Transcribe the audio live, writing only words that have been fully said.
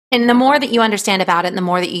And the more that you understand about it and the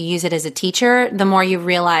more that you use it as a teacher, the more you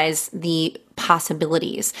realize the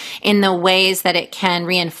possibilities in the ways that it can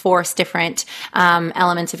reinforce different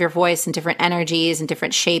elements of your voice and different energies and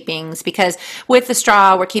different shapings. Because with the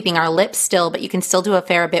straw, we're keeping our lips still, but you can still do a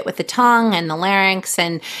fair bit with the tongue and the larynx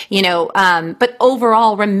and, but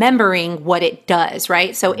overall remembering what it does,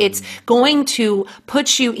 right? So it's going to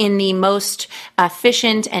put you in the most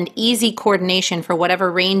efficient and easy coordination for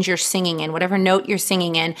whatever range you're singing in, whatever note you're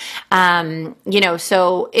singing in.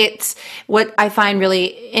 So it's what I find really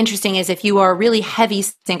interesting is if you are a really heavy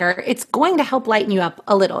singer, it's going to help lighten you up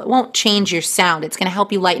a little. It won't change your sound. It's going to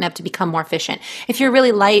help you lighten up to become more efficient. If you're a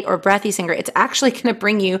really light or breathy singer, it's actually going to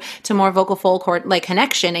bring you to more vocal fold cord like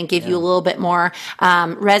connection and give you a little bit more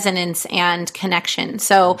resonance and connection.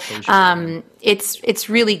 So it's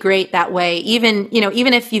really great that way. Even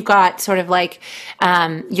if you've got sort of like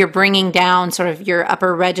you're bringing down sort of your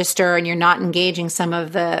upper register and you're not engaging some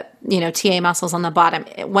of the TA muscles on the bottom.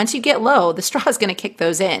 Once you get low, the straw is going to kick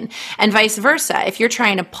those in, and vice versa. If you're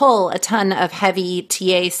trying to pull a ton of heavy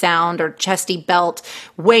TA sound or chesty belt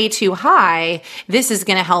way too high, this is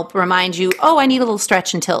going to help remind you, oh, I need a little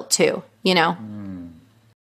stretch and tilt too.